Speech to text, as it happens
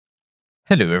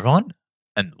Hello everyone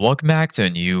and welcome back to a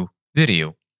new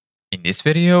video. In this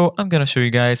video, I'm going to show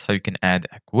you guys how you can add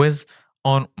a quiz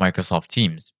on Microsoft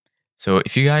Teams. So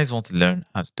if you guys want to learn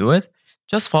how to do it,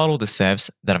 just follow the steps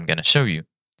that I'm going to show you.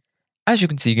 As you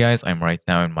can see guys, I'm right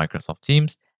now in Microsoft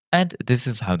Teams and this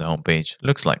is how the homepage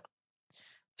looks like.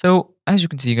 So as you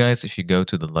can see guys, if you go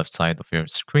to the left side of your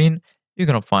screen, you're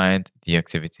going to find the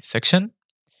activity section,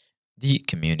 the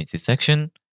community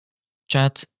section,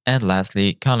 chat, and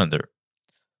lastly calendar.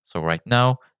 So right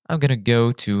now, I'm going to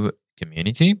go to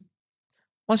community.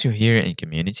 Once you're here in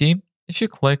community, if you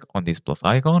click on this plus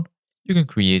icon, you can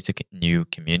create a new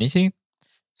community.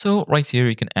 So right here,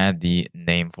 you can add the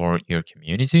name for your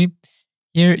community.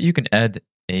 Here, you can add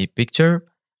a picture,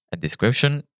 a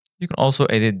description. You can also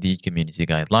edit the community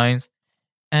guidelines,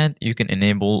 and you can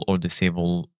enable or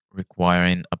disable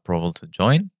requiring approval to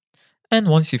join. And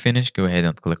once you finish, go ahead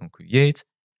and click on create,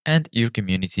 and your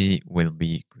community will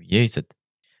be created.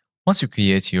 Once you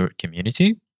create your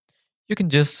community, you can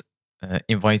just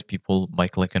invite people by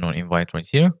clicking on invite right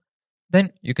here.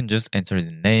 Then you can just enter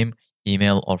the name,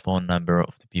 email, or phone number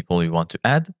of the people you want to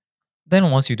add.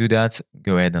 Then once you do that,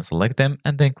 go ahead and select them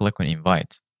and then click on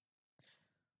invite.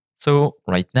 So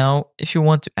right now, if you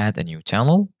want to add a new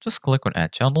channel, just click on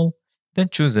add channel, then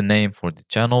choose a name for the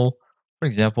channel. For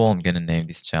example, I'm going to name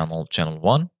this channel channel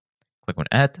 1. Click on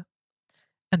add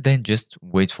and then just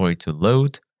wait for it to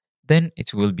load. Then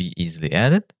it will be easily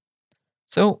added.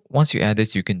 So once you add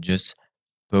it, you can just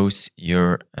post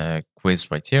your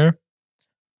quiz right here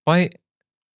by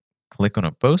click on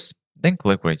a post, then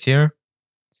click right here,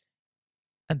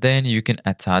 and then you can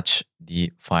attach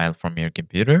the file from your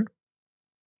computer.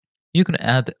 You can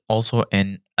add also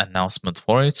an announcement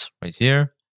for it right here,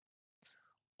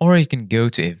 or you can go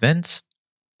to events,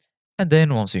 and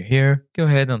then once you're here, go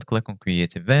ahead and click on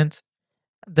create event,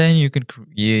 and then you can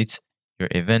create your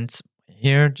event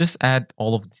here. Just add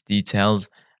all of the details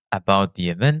about the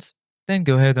event, then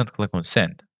go ahead and click on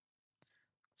send.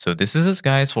 So this is it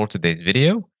guys for today's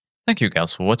video. Thank you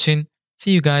guys for watching.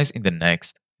 See you guys in the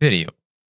next video.